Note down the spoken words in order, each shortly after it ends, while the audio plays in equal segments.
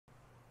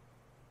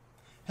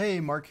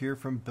Hey, Mark here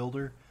from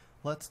Bildr.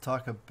 Let's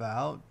talk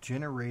about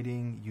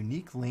generating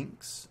unique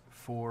links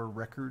for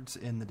records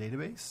in the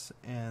database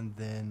and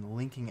then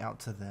linking out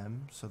to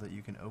them so that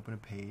you can open a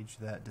page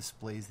that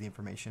displays the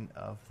information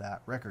of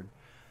that record.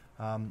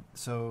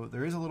 So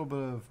there is a little bit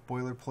of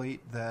boilerplate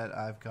that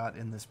I've got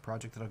in this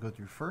project that I'll go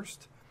through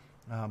first,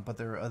 but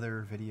there are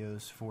other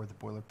videos for the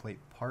boilerplate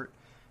part,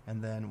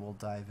 and then we'll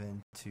dive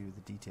into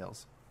the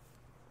details.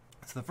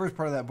 So the first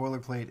part of that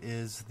boilerplate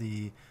is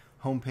the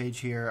homepage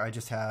here. I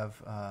just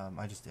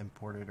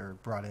imported or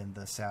brought in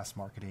the SaaS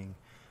marketing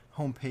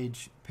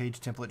homepage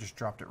template, just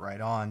dropped it right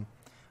on.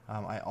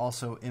 I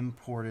also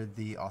imported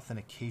the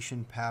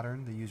authentication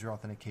pattern, the user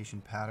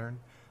authentication pattern.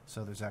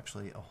 So there's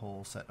actually a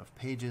whole set of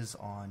pages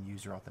on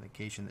user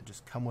authentication that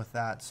just come with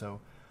that.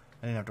 So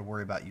I didn't have to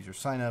worry about user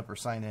sign up or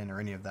sign in or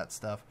any of that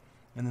stuff.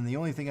 And then the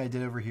only thing I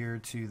did over here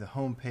to the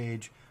home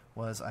page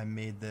was I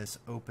made this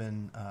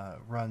open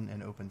run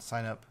and open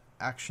sign up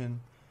action.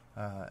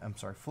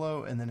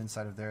 Flow, and then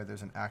inside of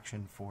there's an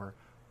action for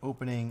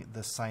opening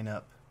the sign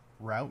up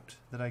route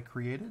that I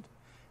created,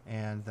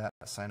 and that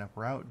sign up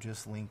route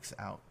just links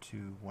out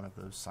to one of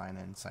those sign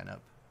in, sign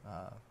up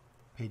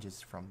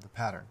pages from the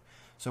pattern.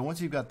 So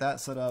once you've got that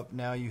set up,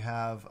 now you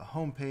have a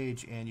home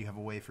page and you have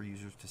a way for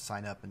users to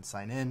sign up and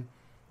sign in.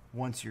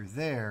 Once you're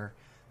there,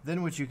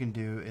 then what you can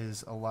do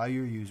is allow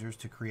your users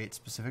to create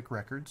specific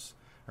records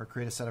or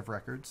create a set of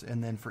records,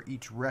 and then for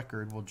each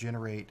record we'll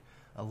generate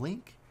a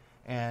link.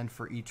 And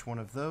for each one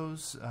of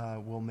those,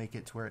 we'll make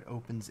it to where it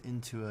opens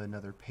into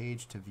another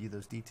page to view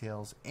those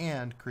details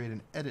and create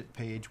an edit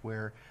page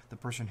where the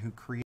person who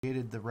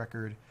created the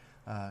record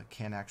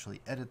can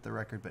actually edit the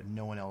record, but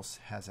no one else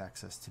has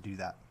access to do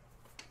that.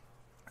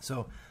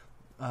 So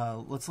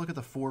let's look at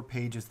the 4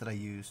 pages that I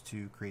used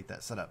to create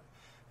that setup.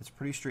 It's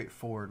pretty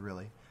straightforward,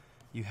 really.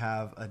 You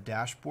have a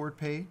dashboard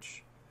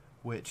page,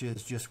 which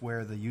is just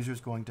where the user is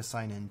going to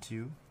sign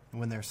into.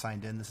 When they're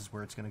signed in, this is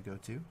where it's going to go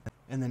to.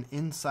 And then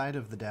inside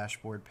of the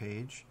dashboard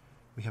page,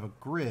 we have a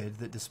grid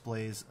that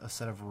displays a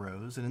set of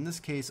rows. And in this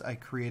case, I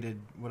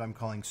created what I'm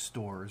calling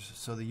stores.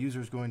 So the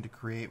user is going to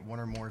create one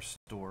or more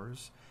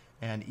stores,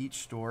 and each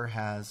store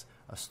has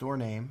a store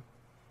name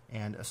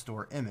and a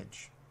store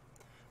image.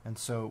 And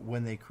so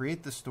when they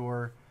create the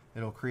store,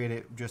 it'll create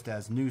it just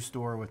as new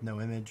store with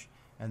no image,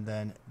 and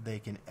then they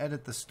can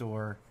edit the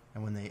store.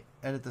 And when they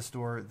edit the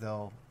store,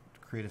 they'll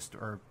create a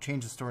store, or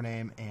change the store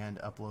name and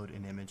upload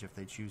an image if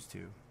they choose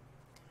to.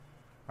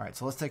 Alright,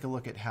 so let's take a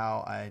look at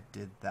how I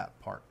did that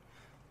part.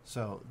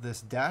 So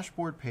this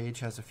dashboard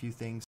page has a few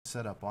things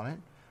set up on it.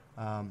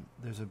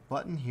 There's a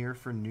button here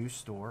for new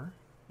store,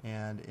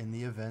 and in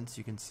the events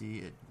you can see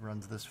it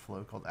runs this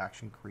flow called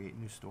action create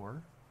new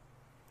store.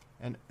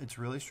 And it's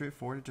really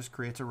straightforward. It just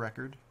creates a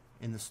record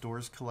in the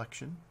stores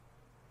collection,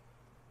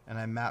 and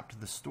I mapped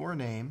the store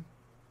name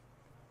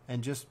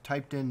and just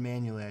typed in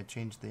manually. I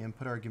changed the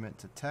input argument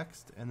to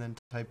text and then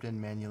typed in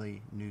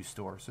manually new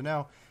store. So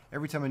now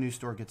every time a new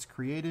store gets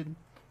created,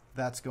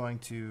 that's going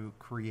to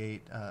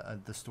create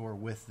the store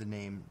with the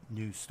name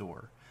new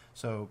store.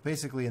 So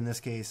basically in this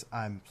case,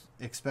 I'm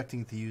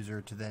expecting the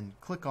user to then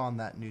click on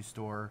that new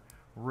store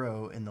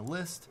row in the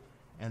list,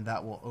 and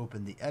that will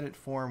open the edit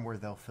form where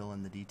they'll fill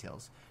in the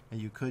details. Now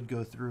you could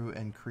go through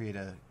and create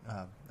a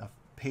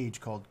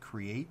page called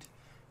create,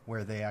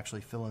 where they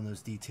actually fill in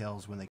those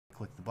details. When they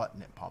click the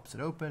button, it pops it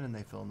open and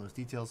they fill in those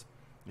details.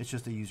 It's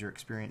just a user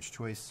experience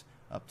choice,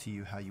 up to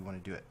you how you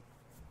want to do it.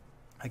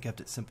 I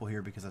kept it simple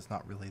here because that's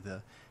not really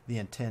the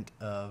intent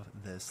of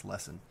this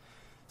lesson.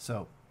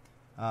 So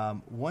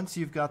once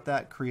you've got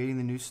that creating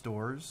the new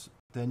stores,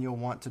 then you'll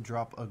want to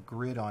drop a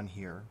grid on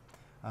here.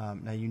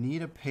 Now you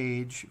need a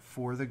page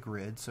for the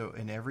grid. So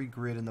in every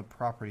grid in the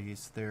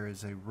properties, there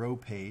is a row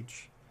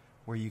page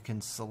where you can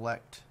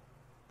select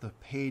the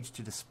page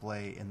to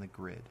display in the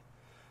grid.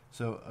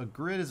 So a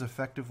grid is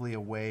effectively a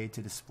way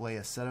to display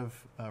a set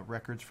of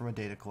records from a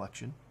data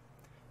collection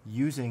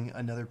using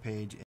another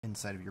page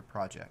inside of your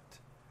project.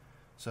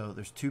 So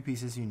there's 2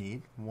 pieces you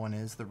need. One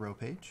is the row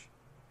page,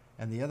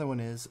 and the other one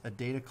is a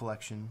data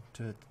collection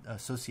to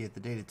associate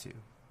the data to.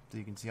 So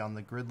you can see on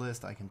the grid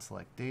list, I can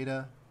select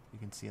data. You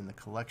can see in the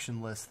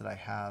collection list that I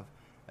have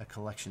a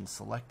collection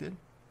selected.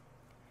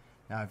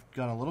 Now I've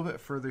gone a little bit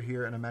further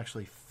here, and I'm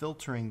actually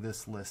filtering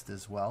this list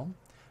as well.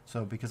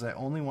 So because I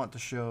only want to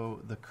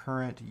show the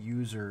current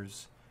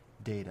user's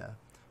data.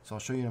 So I'll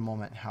show you in a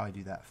moment how I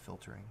do that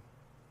filtering.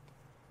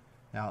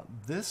 Now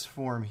this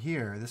form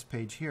here, this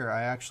page here,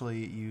 I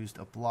actually used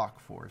a block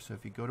for. So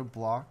if you go to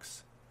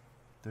blocks,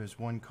 there's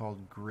one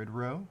called grid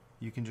row.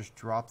 You can just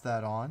drop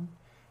that on,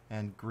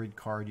 and grid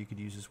card you could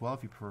use as well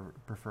if you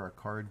prefer a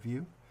card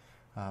view.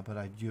 But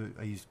I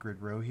used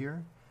grid row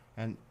here.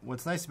 And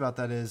what's nice about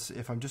that is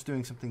if I'm just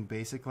doing something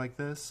basic like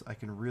this, I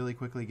can really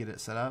quickly get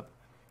it set up,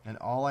 and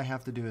all I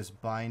have to do is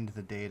bind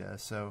the data.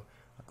 So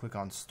I'll click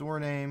on store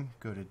name,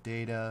 go to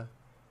data,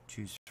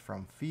 choose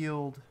from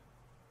field,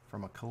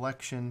 from a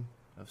collection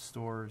of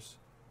stores,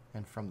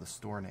 and from the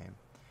store name.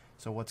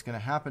 So what's going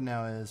to happen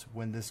now is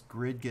when this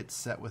grid gets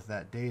set with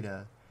that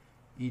data,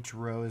 each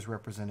row is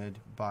represented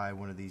by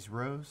one of these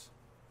rows.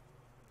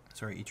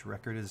 each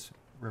record is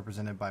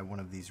represented by one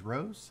of these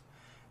rows,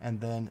 and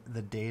then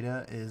the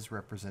data is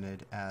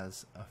represented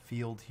as a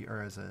field here,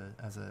 or as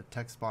a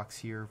text box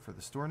here for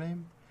the store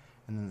name,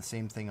 and then the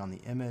same thing on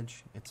the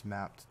image. It's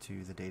mapped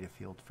to the data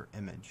field for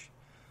image.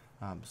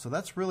 So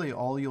that's really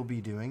all you'll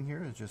be doing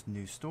here is just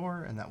new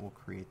store, and that will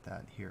create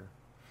that here.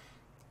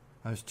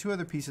 Now, there's two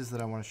other pieces that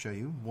I want to show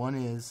you. One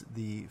is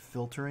the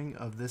filtering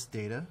of this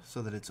data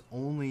so that it's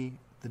only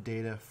the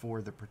data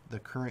for the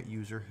current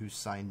user who's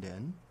signed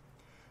in.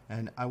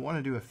 And I want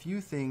to do a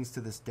few things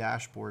to this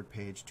dashboard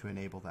page to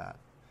enable that.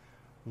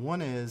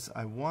 One is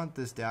I want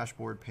this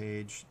dashboard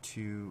page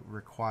to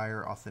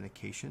require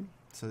authentication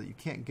so that you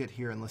can't get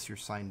here unless you're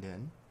signed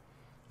in.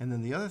 And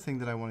then the other thing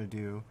that I want to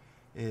do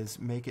is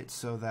make it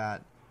so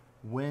that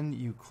when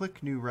you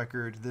click new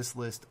record, this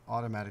list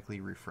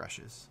automatically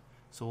refreshes.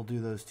 So we'll do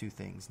those two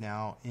things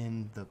now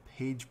in the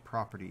page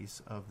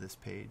properties of this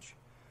page.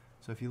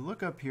 So if you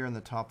look up here in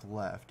the top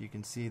left, you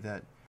can see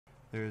that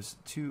there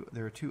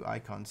are two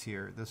icons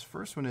here. This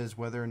first one is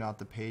whether or not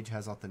the page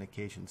has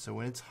authentication. So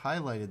when it's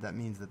highlighted, that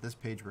means that this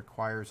page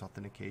requires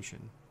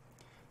authentication.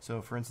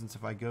 So for instance,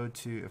 if I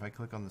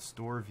click on the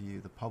store view,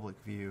 the public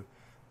view,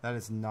 that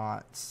is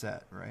not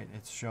set, right?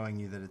 It's showing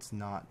you that it's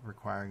not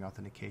requiring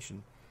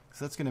authentication.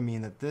 So that's going to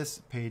mean that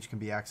this page can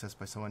be accessed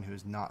by someone who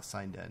is not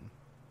signed in.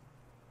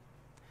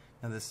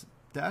 Now this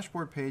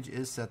dashboard page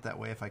is set that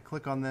way. If I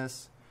click on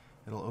this,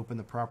 it'll open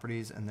the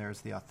properties, and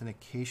there's the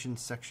authentication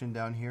section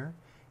down here.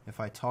 If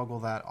I toggle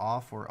that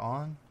off or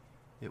on,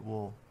 it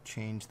will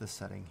change the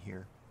setting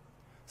here.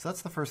 So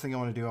that's the first thing I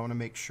want to do. I want to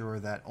make sure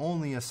that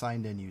only a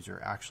signed in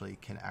user actually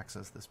can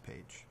access this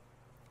page.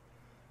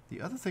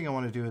 The other thing I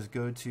want to do is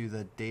go to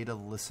the data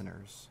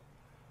listeners.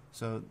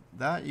 So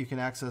that you can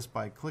access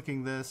by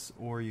clicking this,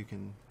 or you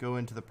can go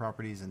into the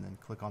properties and then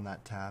click on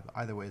that tab.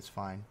 Either way is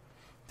fine.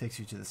 It takes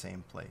you to the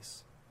same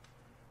place.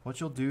 What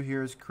you'll do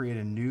here is create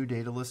a new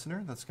data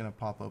listener. That's going to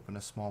pop open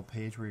a small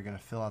page where you're going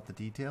to fill out the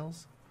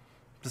details.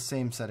 The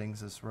same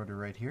settings as rotor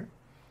right here.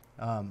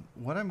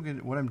 What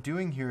I'm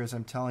doing here is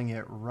I'm telling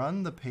it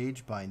run the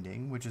page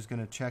binding, which is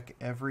going to check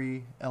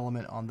every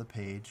element on the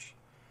page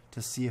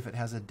to see if it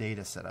has a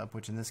data set up,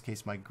 which in this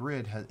case my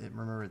grid has,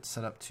 remember, it's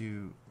set up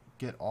to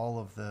get all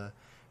of the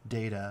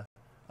data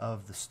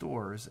of the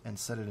stores and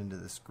set it into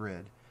this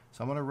grid.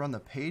 So I'm going to run the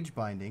page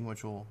binding,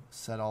 which will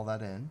set all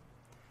that in,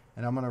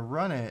 and I'm going to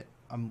run it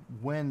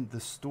when the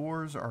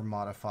stores are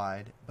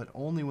modified, but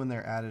only when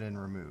they're added and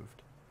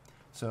removed.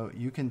 So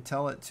you can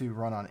tell it to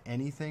run on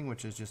anything,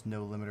 which is just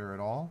no limiter at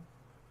all,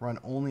 run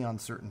only on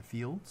certain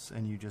fields,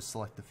 and you just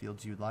select the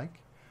fields you'd like,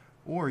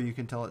 or you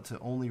can tell it to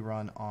only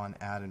run on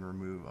add and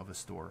remove of a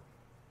store,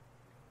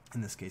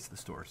 in this case the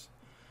stores.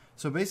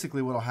 So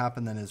basically what will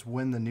happen then is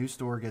when the new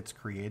store gets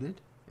created,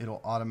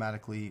 it'll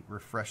automatically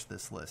refresh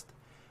this list.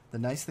 The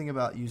nice thing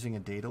about using a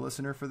data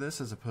listener for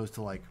this, as opposed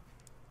to like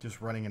just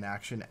running an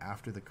action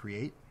after the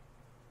create,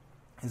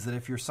 is that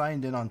if you're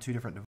signed in on two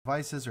different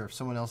devices, or if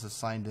someone else is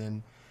signed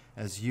in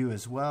as you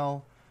as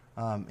well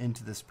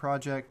into this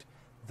project,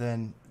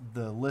 then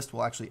the list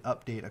will actually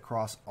update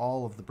across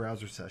all of the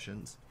browser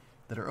sessions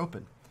that are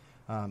open.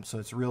 So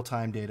it's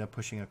real-time data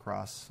pushing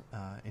across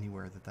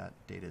anywhere that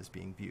data is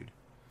being viewed.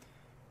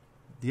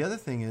 The other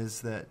thing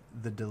is that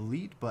the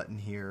delete button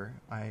here,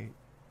 I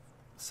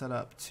set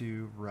up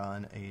to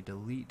run a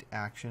delete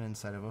action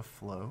inside of a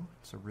flow.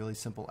 It's a really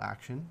simple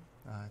action.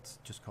 It's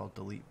just called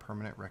delete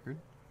permanent record,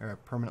 or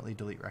permanently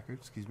delete record,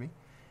 excuse me.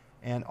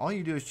 And all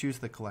you do is choose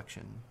the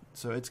collection.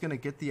 So it's going to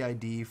get the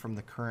ID from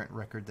the current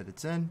record that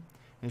it's in, and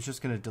it's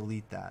just going to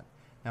delete that.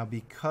 Now,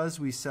 because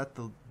we set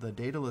the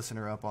data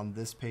listener up on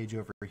this page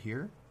over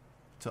here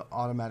to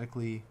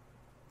automatically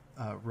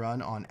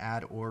run on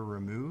add or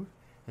remove,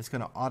 it's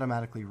going to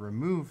automatically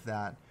remove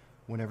that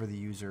whenever the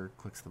user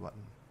clicks the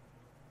button.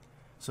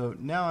 So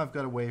now I've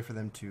got a way for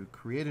them to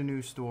create a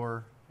new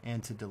store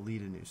and to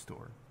delete a new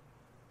store.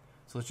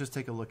 So let's just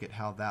take a look at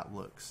how that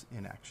looks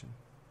in action.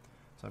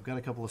 So I've got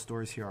a couple of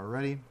stores here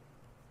already.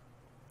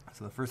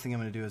 So the first thing I'm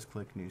going to do is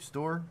click New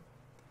Store,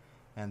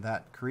 and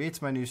that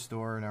creates my new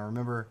store. Now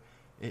remember,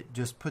 it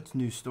just puts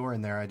new store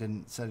in there. I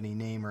didn't set any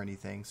name or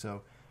anything.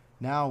 So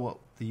now what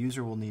the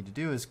user will need to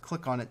do is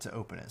click on it to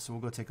open it. So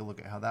we'll go take a look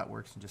at how that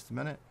works in just a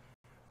minute.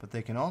 But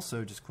they can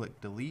also just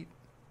click delete,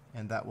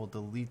 and that will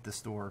delete the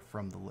store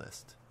from the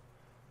list.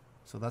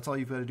 So that's all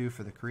you've got to do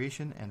for the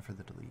creation and for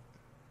the delete.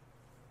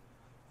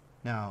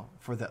 Now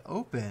for the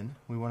open,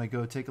 we want to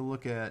go take a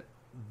look at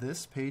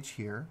this page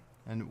here,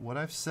 and what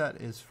I've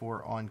set is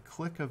for on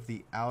click of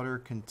the outer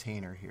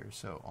container here.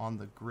 So on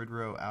the grid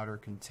row outer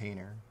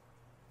container,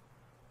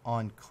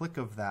 on click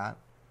of that,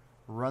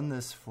 run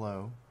this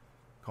flow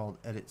called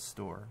edit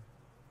store.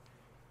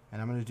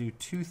 And I'm going to do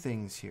two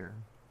things here.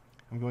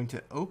 I'm going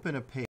to open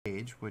a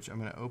page, which I'm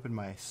going to open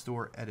my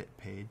store edit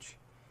page,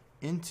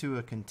 into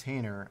a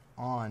container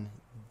on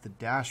the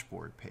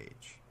dashboard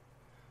page.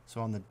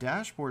 So on the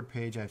dashboard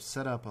page, I've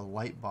set up a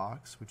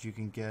lightbox, which you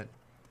can get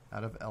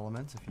out of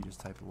Elements. If you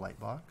just type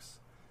lightbox,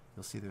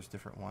 you'll see there's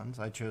different ones.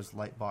 I chose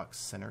lightbox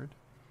centered,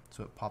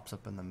 so it pops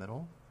up in the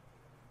middle.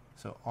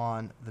 So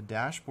on the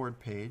dashboard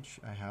page,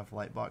 I have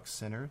Lightbox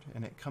centered,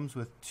 and it comes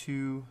with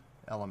two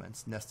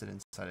elements nested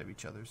inside of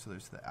each other. So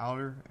there's the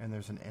outer and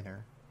there's an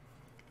inner.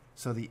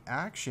 So the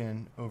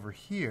action over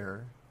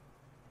here,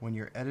 when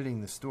you're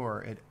editing the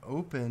store, it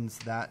opens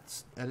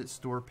that edit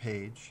store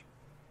page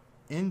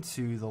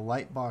into the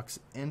Lightbox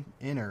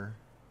inner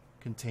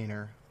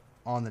container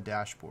on the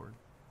dashboard.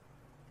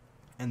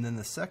 And then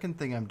the second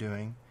thing I'm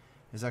doing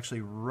is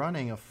actually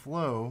running a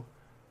flow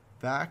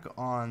back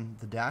on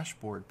the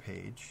dashboard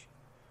page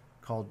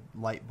called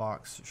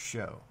Lightbox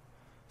show.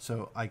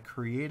 So I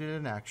created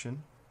an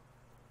action,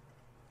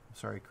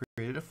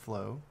 created a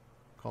flow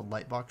called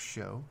Lightbox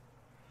show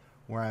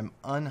where I'm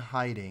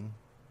unhiding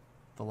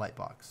the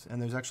lightbox.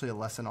 And there's actually a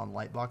lesson on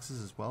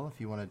lightboxes as well if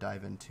you want to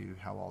dive into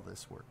how all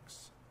this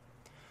works.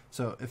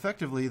 So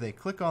effectively they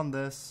click on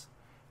this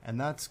and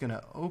that's going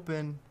to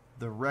open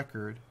the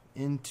record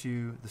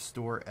into the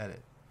store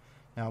edit.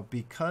 Now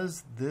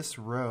because this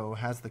row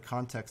has the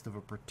context of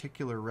a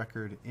particular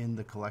record in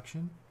the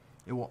collection,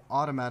 it will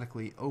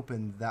automatically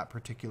open that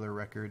particular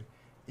record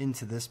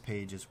into this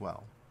page as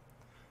well.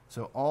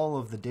 So all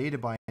of the data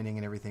binding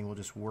and everything will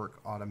just work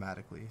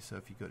automatically. So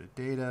if you go to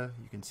data,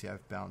 you can see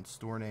I've bound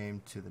store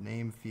name to the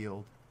name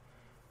field.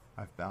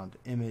 I've bound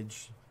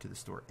image to the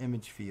store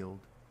image field.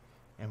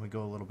 And we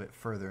go a little bit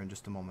further in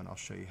just a moment. I'll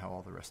show you how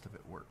all the rest of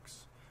it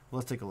works. Well,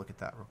 let's take a look at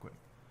that real quick.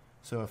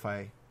 So if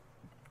I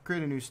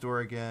create a new store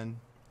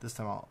again, this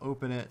time I'll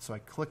open it. So I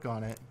click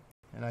on it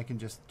and I can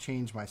just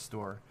change my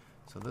store.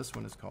 So this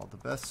one is called the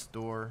best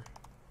store,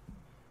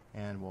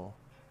 and we'll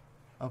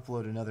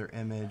upload another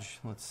image.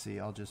 Let's see,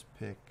 I'll just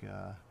pick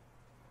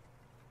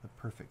the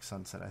perfect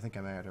sunset. I think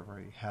I might have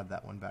already had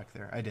that one back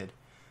there. I did.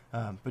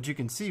 But you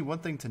can see one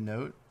thing to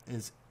note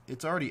is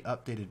it's already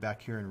updated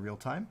back here in real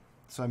time.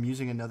 So I'm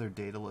using another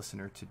data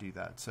listener to do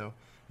that. So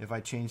if I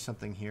change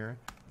something here,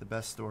 the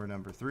best store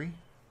number 3,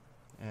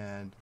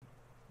 and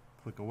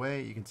click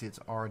away, you can see it's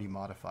already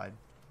modified.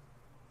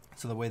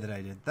 So the way that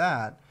I did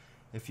that,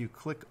 if you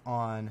click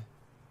on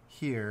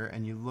here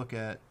and you look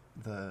at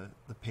the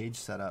page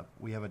setup,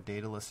 we have a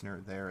data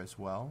listener there as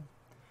well.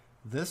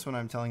 This one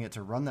I'm telling it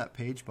to run that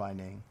page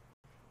binding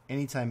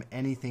anytime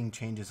anything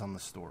changes on the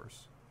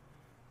stores,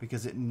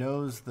 because it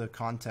knows the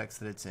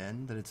context that it's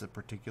in, that it's a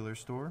particular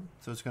store,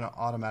 so it's going to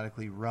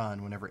automatically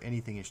run whenever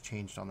anything is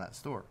changed on that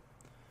store.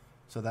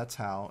 So that's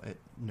how it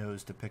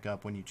knows to pick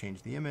up when you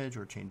change the image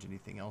or change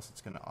anything else.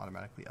 It's going to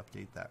automatically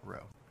update that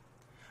row.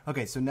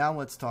 Okay, so now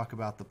let's talk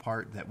about the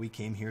part that we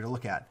came here to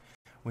look at,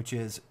 which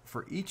is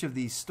for each of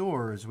these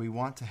stores, we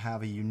want to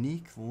have a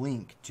unique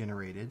link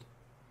generated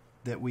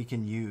that we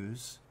can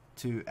use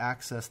to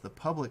access the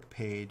public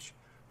page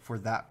for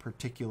that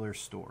particular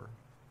store.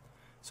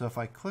 So if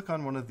I click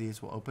on one of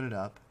these, we'll open it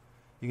up.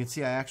 You can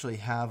see I actually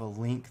have a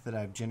link that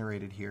I've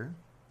generated here,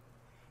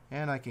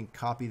 and I can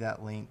copy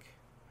that link,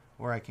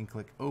 or I can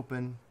click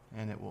open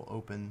and it will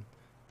open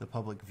the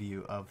public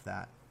view of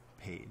that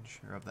page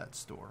or of that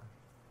store.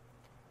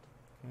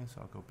 Okay,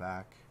 so I'll go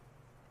back,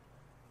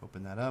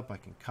 open that up, I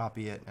can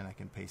copy it, and I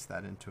can paste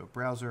that into a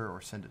browser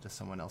or send it to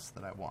someone else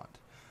that I want.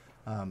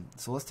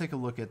 So let's take a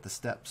look at the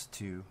steps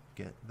to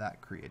get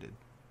that created.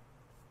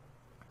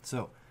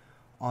 So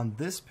on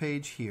this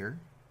page here,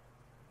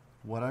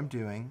 what I'm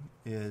doing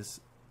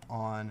is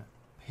on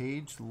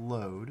page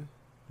load,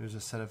 there's a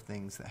set of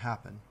things that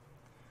happen.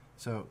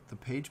 So the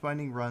page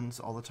binding runs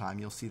all the time.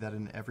 You'll see that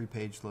in every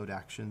page load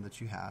action that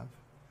you have.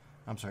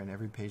 I'm sorry, in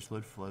every page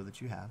load flow that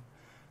you have.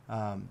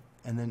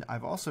 And then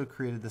I've also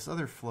created this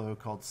other flow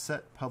called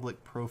set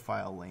public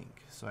profile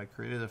link. So I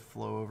created a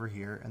flow over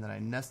here, and then I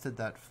nested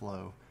that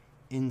flow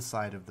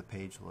inside of the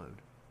page load.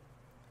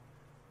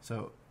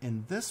 So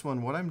in this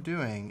one, what I'm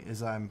doing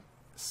is I'm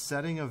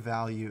setting a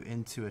value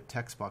into a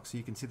text box. So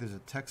you can see there's a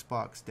text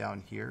box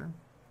down here.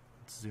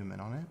 Let's zoom in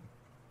on it.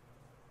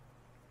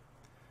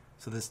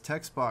 So this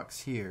text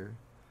box here,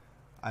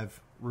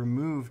 I've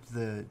removed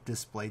the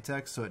display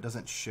text so it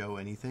doesn't show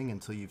anything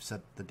until you've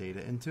set the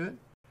data into it.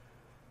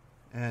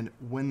 And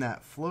when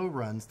that flow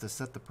runs to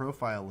set the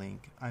profile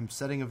link, I'm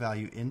setting a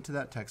value into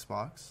that text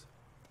box,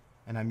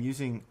 and I'm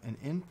using an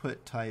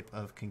input type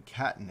of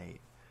concatenate.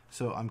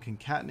 So I'm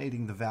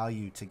concatenating the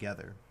value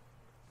together.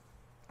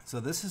 So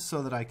this is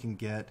so that I can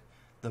get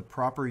the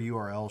proper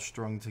URL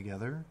strung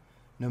together,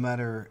 no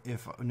matter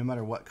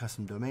what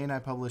custom domain I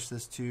publish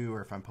this to,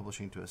 or if I'm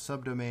publishing to a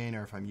subdomain,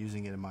 or if I'm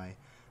using it in my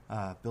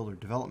Bildr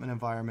development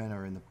environment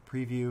or in the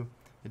preview.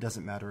 It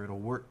doesn't matter. It'll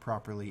work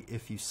properly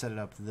if you set it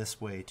up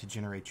this way to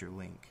generate your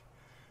link.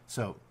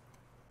 So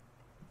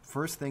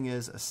first thing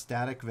is a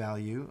static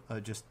value,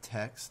 just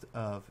text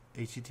of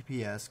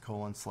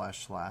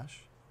https://.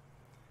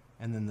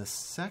 And then the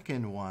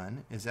second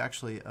one is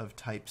actually of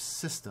type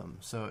system.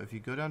 So if you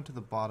go down to the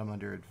bottom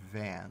under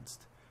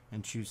advanced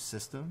and choose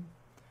system,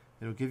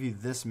 it'll give you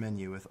this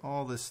menu with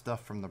all this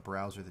stuff from the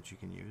browser that you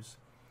can use.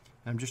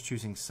 And I'm just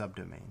choosing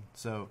subdomain.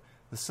 So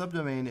the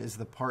subdomain is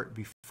the part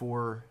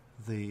before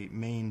the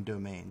main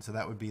domain. So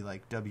that would be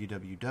like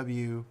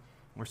www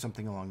or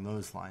something along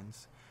those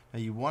lines. Now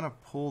you want to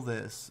pull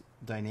this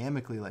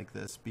dynamically like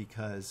this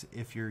because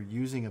if you're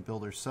using a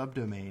Bildr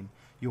subdomain,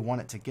 you'll want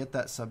it to get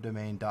that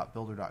subdomain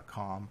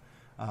 .bildr.com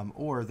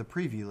or the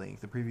preview link.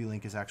 The preview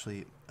link is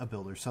actually a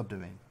Bildr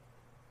subdomain.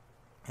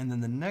 And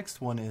then the next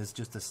one is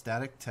just a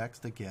static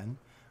text again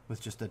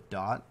with just a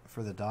dot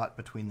for the dot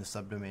between the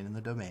subdomain and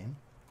the domain.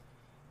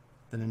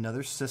 Then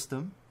another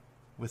system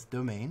with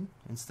domain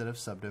instead of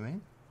subdomain.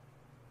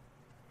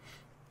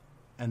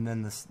 And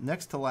then this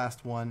next to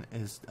last one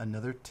is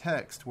another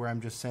text where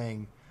I'm just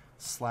saying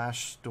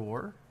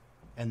 /store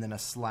and then a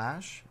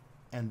slash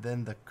and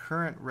then the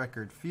current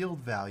record field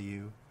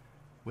value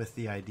with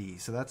the ID.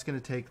 So that's going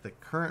to take the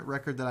current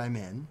record that I'm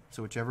in,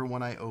 so whichever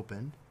one I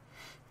opened,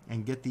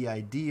 and get the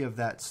ID of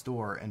that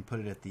store and put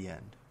it at the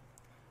end.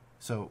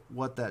 So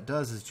what that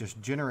does is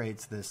just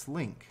generates this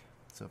link.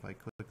 So if I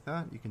click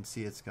that, you can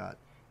see it's got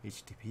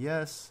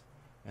HTTPS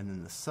and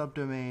then the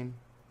subdomain.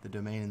 The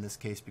domain in this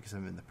case, because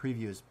I'm in the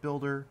preview, is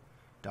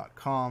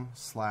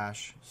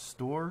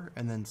bildr.com/store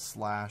and then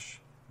slash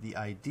the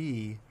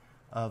ID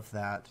of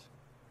that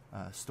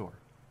store.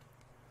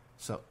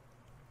 So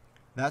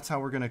that's how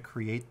we're going to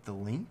create the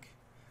link.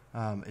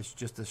 It's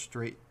just a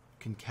straight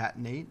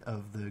concatenate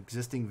of the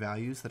existing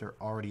values that are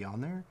already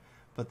on there,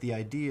 but the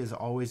ID is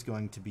always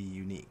going to be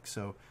unique.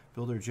 So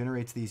Bildr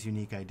generates these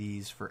unique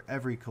IDs for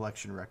every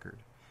collection record.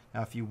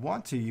 Now if you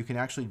want to, you can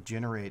actually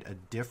generate a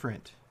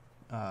different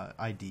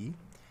ID.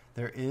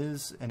 There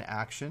is an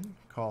action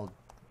called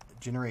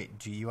generate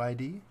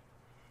GUID,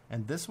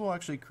 and this will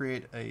actually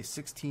create a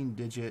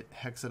 16-digit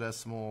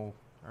hexadecimal,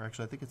 or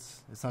actually I think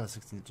it's not a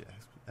 16-digit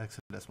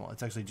hexadecimal,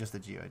 it's actually just a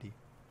GUID.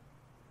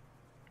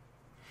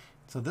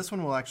 So this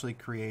one will actually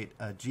create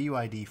a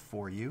GUID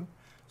for you.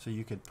 So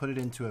you could put it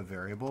into a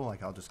variable,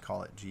 like I'll just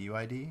call it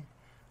GUID.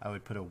 I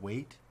would put a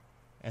weight,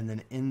 and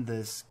then in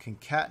this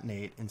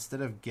concatenate,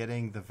 instead of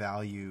getting the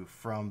value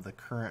from the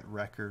current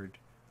record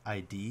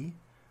ID,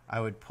 I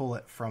would pull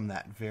it from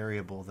that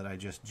variable that I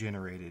just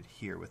generated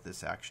here with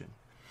this action.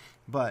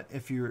 But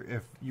if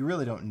you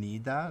really don't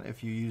need that,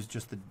 if you use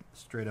just the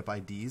straight up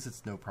IDs,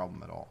 it's no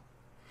problem at all.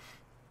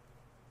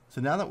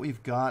 So now that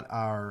we've got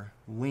our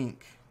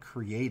link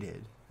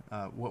created,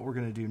 what we're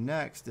going to do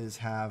next is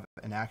have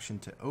an action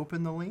to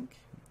open the link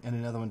and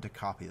another one to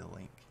copy the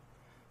link.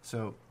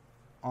 So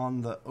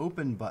on the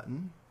open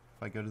button,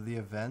 if I go to the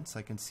events,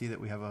 I can see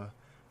that we have a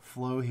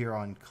flow here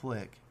on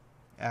click,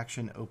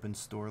 action open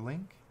store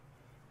link.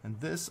 And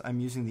this,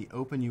 I'm using the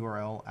open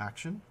URL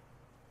action.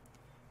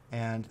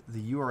 And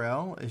the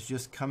URL is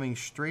just coming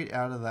straight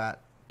out of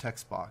that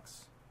text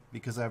box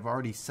because I've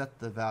already set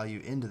the value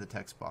into the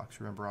text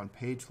box. Remember on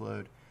page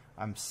load,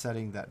 I'm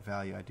setting that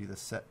value. I do the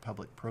set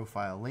public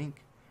profile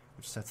link,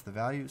 which sets the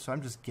value. So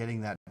I'm just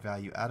getting that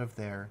value out of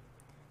there.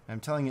 And I'm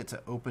telling it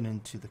to open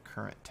into the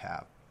current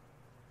tab.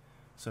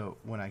 So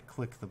when I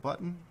click the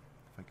button,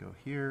 if I go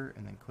here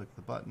and then click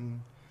the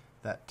button,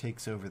 that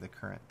takes over the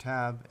current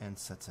tab and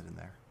sets it in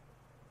there.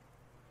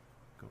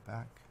 Go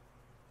back.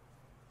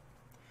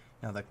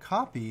 Now the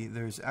copy,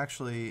 there's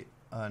actually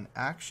an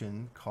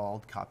action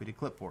called copy to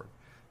clipboard.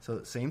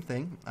 So same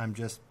thing, I'm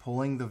just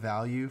pulling the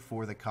value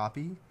for the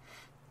copy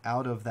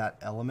out of that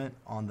element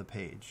on the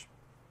page.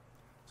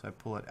 So I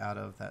pull it out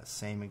of that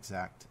same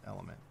exact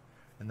element.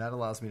 And that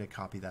allows me to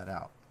copy that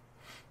out.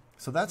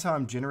 So that's how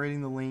I'm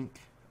generating the link,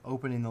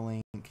 opening the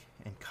link,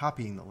 and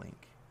copying the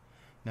link.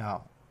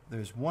 Now,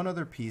 there's one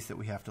other piece that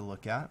we have to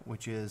look at,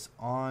 which is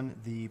on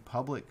the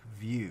public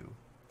view.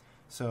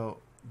 So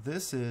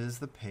this is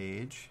the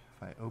page.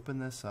 If I open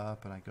this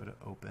up and I go to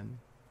open,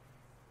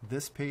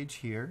 this page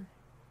here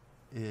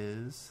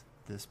is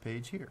this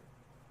page here.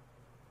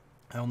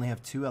 I only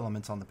have two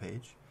elements on the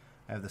page.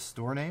 I have the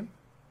store name,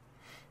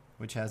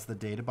 which has the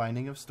data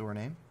binding of store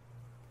name,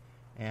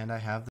 and I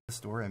have the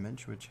store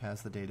image, which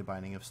has the data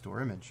binding of store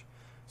image.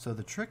 So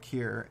the trick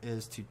here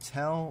is to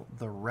tell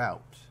the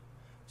route.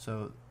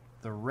 So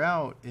the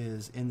route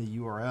is in the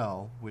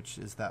URL, which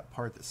is that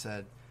part that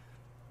said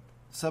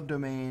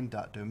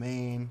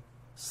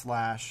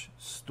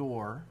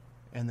subdomain.domain/store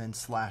and then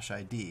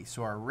 /ID.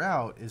 So our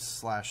route is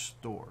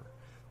 /store.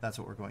 That's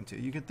what we're going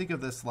to. You can think of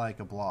this like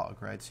a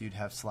blog, right? So you'd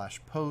have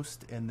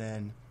 /post and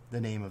then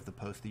the name of the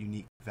post, the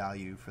unique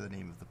value for the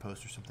name of the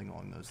post or something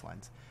along those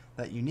lines.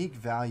 That unique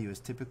value is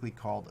typically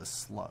called a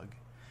slug.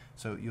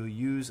 So you'll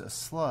use a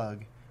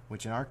slug,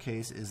 which in our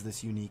case is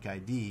this unique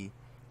ID,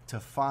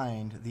 to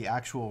find the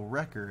actual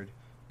record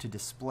to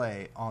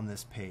display on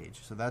this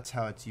page. So that's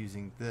how it's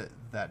using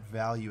that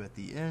value at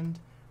the end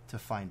to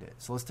find it.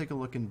 So let's take a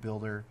look in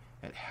Bildr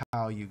at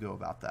how you go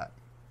about that.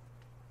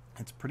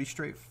 It's pretty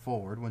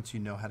straightforward once you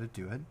know how to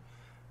do it.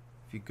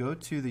 If you go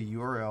to the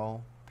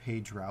URL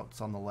page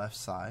routes on the left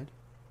side,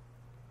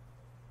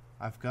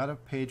 I've got a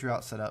page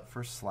route set up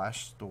for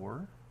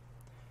 /store,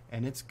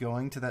 and it's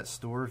going to that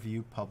store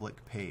view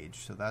public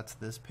page. So that's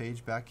this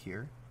page back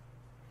here.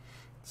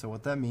 So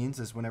what that means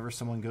is whenever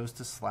someone goes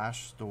to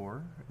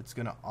 /store, it's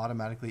going to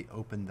automatically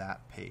open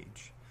that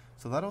page.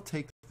 So that'll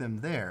take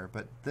them there,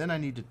 but then I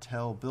need to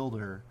tell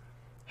Bildr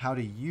how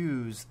to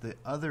use the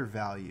other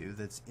value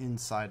that's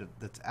inside of,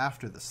 that's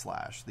after the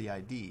slash, the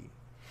ID.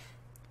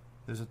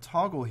 There's a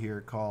toggle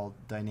here called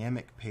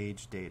dynamic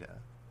page data,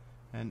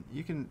 and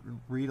you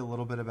can read a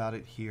little bit about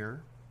it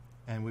here,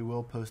 and we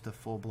will post a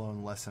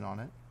full-blown lesson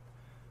on it.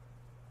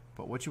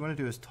 But what you want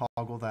to do is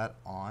toggle that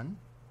on,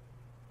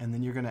 and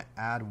then you're going to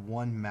add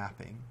one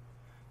mapping.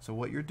 So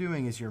what you're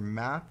doing is you're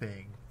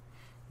mapping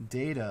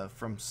data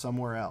from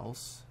somewhere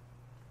else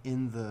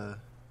in the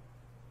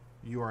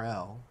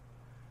URL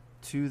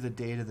to the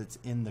data that's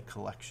in the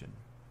collection.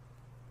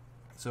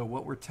 So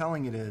what we're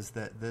telling it is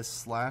that this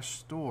slash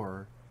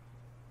store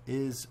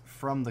is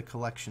from the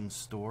collection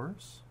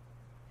stores,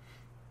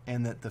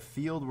 and that the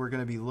field we're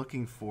going to be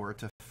looking for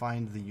to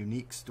find the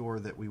unique store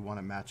that we want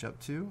to match up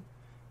to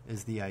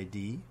is the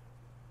ID,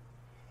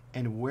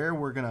 and where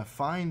we're going to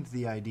find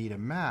the ID to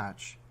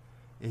match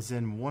is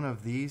in one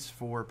of these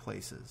four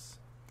places.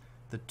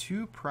 The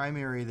two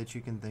primary that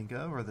you can think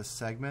of are the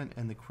segment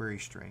and the query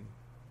string.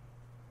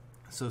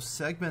 So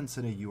segments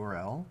in a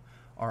URL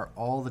are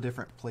all the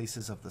different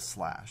places of the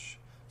slash.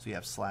 So you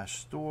have slash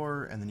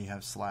store, and then you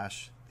have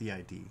slash the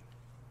ID.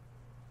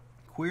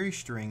 Query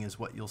string is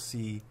what you'll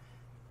see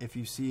if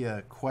you see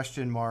a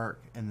question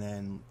mark and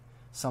then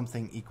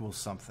something equals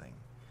something.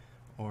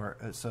 Or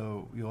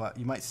so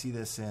you might see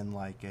this in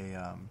like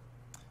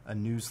a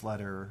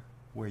newsletter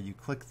where you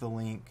click the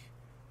link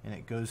and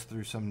it goes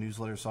through some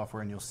newsletter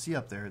software, and you'll see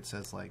up there it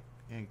says like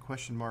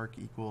question mark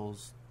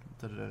equals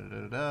da da da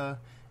da da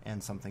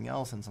and something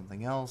else and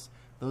something else.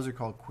 Those are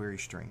called query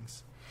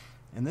strings.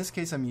 In this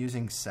case, I'm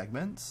using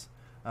segments,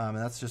 and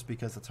that's just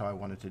because that's how I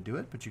wanted to do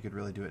it, but you could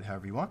really do it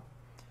however you want.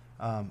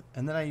 And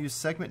then I use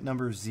segment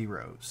number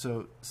 0.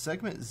 So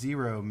segment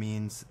 0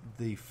 means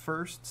the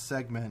first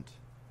segment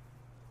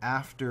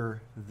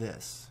after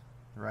this,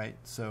 right?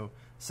 So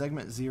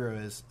segment 0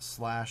 is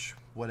slash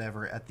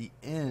whatever at the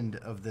end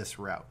of this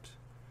route.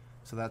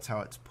 So that's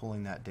how it's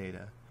pulling that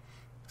data.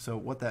 So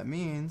what that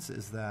means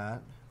is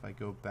that if I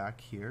go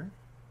back here,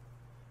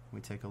 we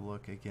take a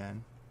look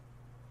again,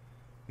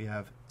 we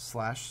have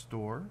slash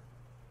store,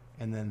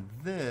 and then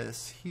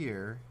this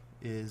here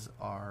is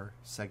our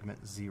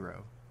segment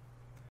 0.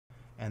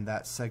 And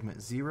that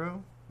segment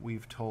 0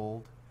 we've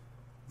told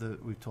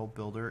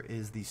Bildr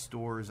is the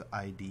store's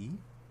ID.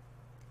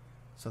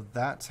 So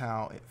that's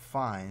how it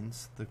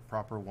finds the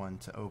proper one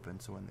to open.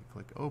 So when they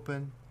click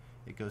open,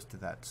 it goes to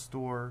that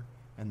store,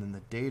 and then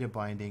the data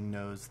binding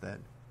knows that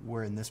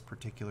we're in this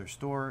particular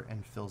store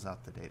and fills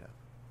out the data.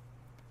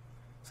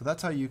 So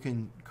that's how you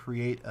can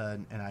create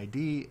an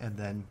ID and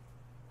then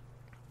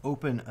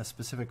open a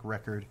specific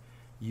record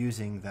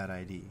using that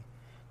ID.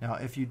 Now,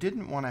 if you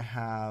didn't want to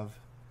have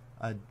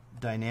a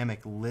dynamic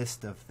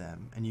list of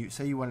them, and you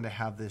say you wanted to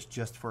have this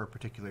just for a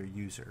particular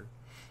user,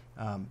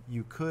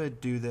 you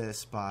could do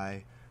this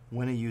by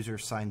when a user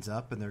signs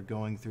up and they're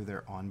going through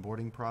their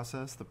onboarding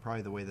process.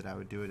 Probably the way that I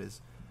would do it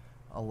is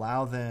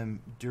allow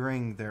them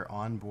during their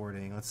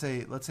onboarding. Let's say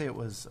it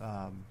was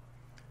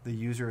the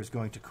user is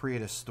going to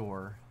create a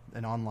store,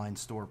 an online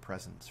store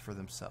presence for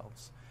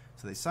themselves.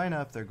 So they sign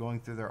up, they're going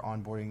through their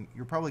onboarding.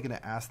 You're probably going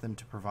to ask them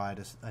to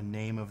provide a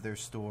name of their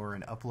store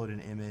and upload an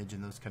image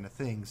and those kind of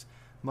things,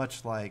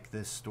 much like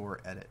this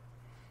store edit.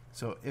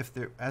 So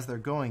as they're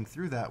going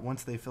through that,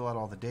 once they fill out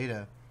all the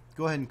data,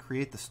 go ahead and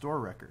create the store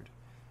record,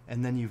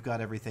 and then you've got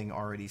everything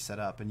already set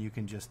up, and you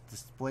can just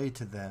display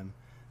to them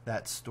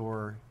that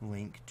store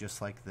link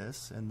just like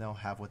this, and they'll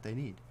have what they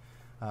need.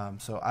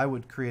 So I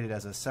would create it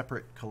as a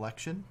separate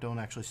collection. Don't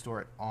actually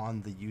store it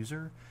on the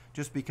user,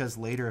 just because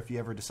later if you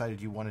ever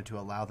decided you wanted to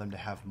allow them to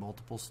have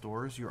multiple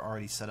stores, you're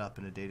already set up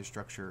in a data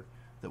structure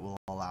that will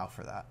allow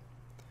for that.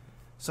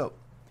 So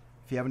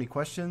if you have any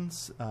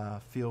questions,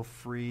 feel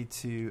free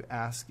to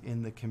ask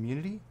in the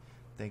community.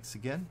 Thanks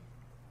again.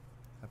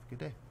 Have a good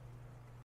day.